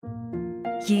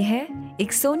ये है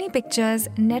एक सोनी पिक्चर्स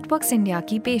नेटवर्क्स इंडिया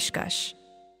की पेशकश।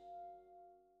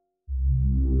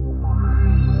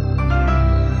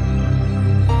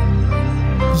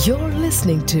 You're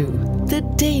listening to The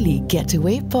Daily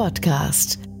Getaway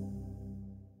Podcast.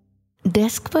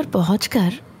 Desk पर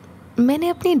पहुंचकर मैंने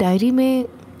अपनी डायरी में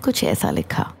कुछ ऐसा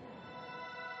लिखा।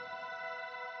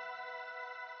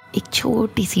 एक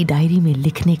छोटी सी डायरी में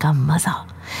लिखने का मजा,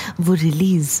 वो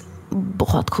रिलीज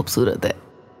बहुत खूबसूरत है।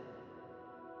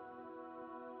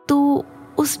 तो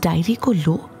उस डायरी को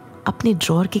लो अपने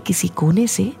ड्रॉअर के किसी कोने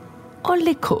से और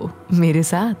लिखो मेरे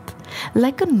साथ,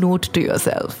 like a note to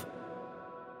yourself.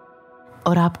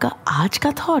 और आपका आज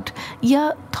का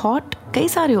थॉट कई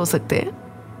सारे हो सकते हैं,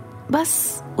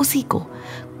 बस उसी को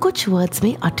कुछ वर्ड्स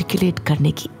में आर्टिकुलेट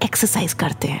करने की एक्सरसाइज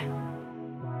करते हैं।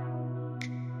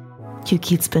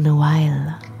 क्योंकि it's been a while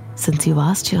since you've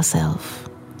asked yourself,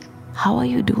 how are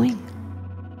you doing?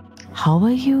 How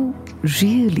are you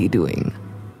really doing?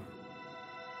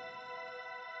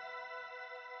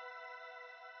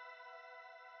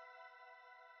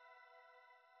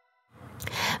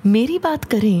 मेरी बात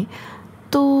करें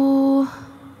तो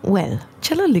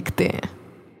चलो लिखते हैं।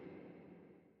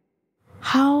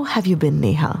 How have you been,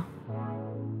 Neha?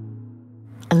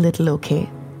 A little okay.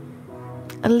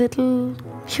 A little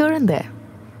here and there,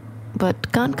 but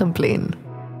can't complain.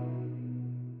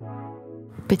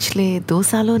 पिछले 2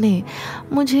 सालों ने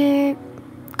मुझे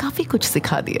काफ़ी कुछ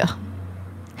सिखा दिया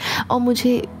और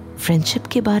मुझे फ्रेंडशिप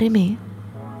के बारे में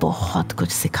बहुत कुछ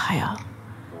सिखाया।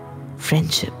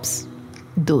 फ्रेंडशिप्स,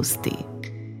 दोस्ती।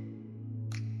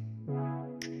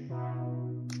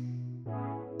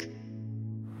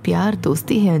 प्यार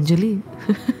दोस्ती है अंजलि।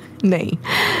 नहीं,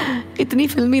 इतनी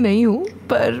फिल्मी नहीं हूं,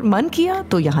 पर मन किया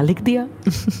तो यहां लिख दिया।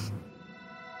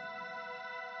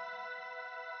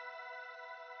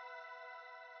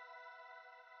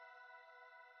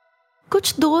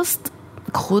 कुछ दोस्त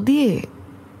खो दिए,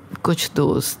 कुछ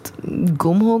दोस्त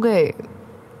गुम हो गए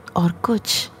और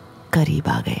कुछ करीब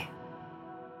आ गए।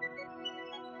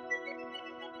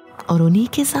 और उन्हीं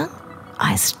के संग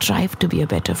आई strive to be a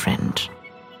better friend.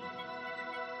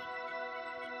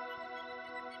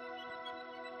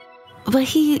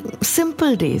 वही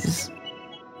सिंपल डेज,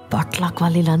 पॉटलक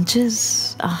वाले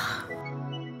लंचेस,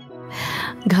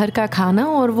 घर का खाना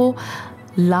और वो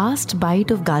लास्ट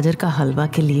बाइट ऑफ गाजर का हलवा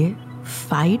के लिए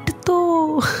फाइट।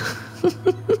 तो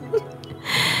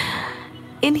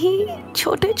इन्हीं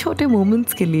छोटे छोटे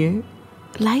मोमेंट्स के लिए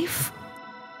लाइफ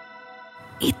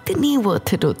इतनी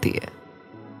वर्थ इट होती है।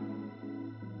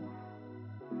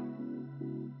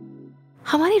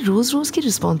 हमारी रोज रोज की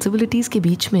रिस्पॉन्सिबिलिटीज के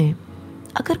बीच में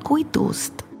अगर कोई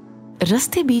दोस्त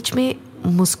रास्ते बीच में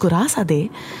मुस्कुरा सा दे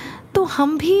तो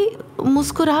हम भी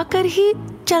मुस्कुरा कर ही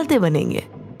चलते बनेंगे।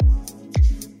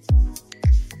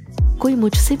 कोई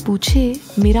मुझसे पूछे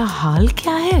मेरा हाल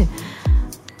क्या है,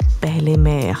 पहले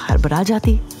मैं हड़बड़ा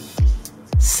जाती,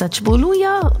 सच बोलूं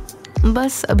या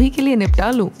बस अभी के लिए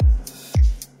निपटा लूं।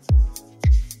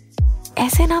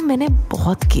 ऐसे ना मैंने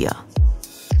बहुत किया,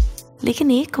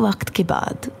 लेकिन एक वक्त के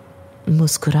बाद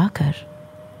मुस्कुरा कर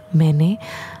मैंने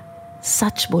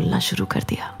सच बोलना शुरू कर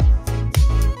दिया।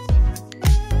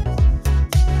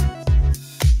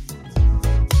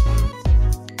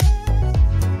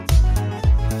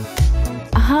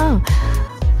 हाँ,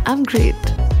 I'm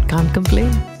great, can't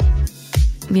complain.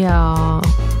 Yeah,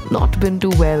 not been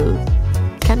too well,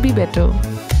 can be better.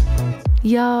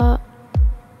 Yeah,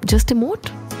 just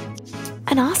emote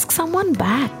and ask someone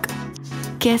back,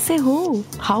 कैसे हो?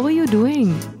 How are you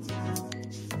doing?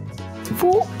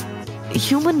 वो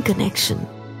ह्यूमन कनेक्शन,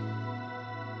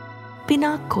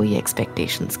 बिना कोई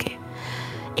एक्सपेक्टेशंस के,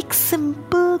 एक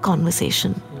सिंपल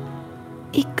कॉन्वर्सेशन,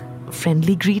 एक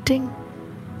friendly greeting,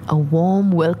 a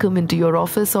warm welcome into your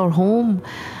office और home,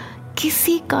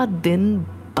 किसी का दिन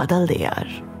बदल दे यार।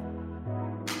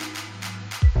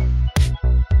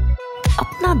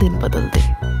 अपना दिन बदल दे,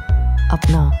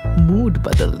 अपना मूड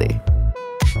बदल दे।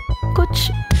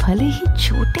 कुछ भले ही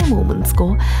छोटे मोमेंट्स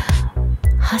को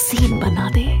हसीन बना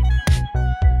दे,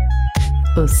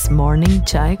 उस मॉर्निंग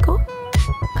चाय को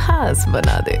खास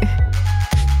बना दे।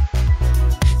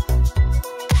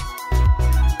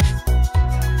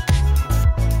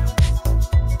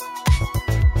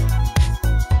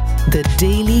 The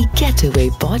Daily Getaway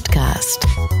Podcast.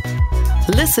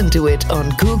 Listen to it on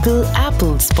Google,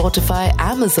 Apple, Spotify,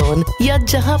 Amazon या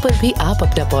जहां पर भी आप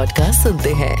अपना पॉडकास्ट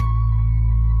सुनते हैं।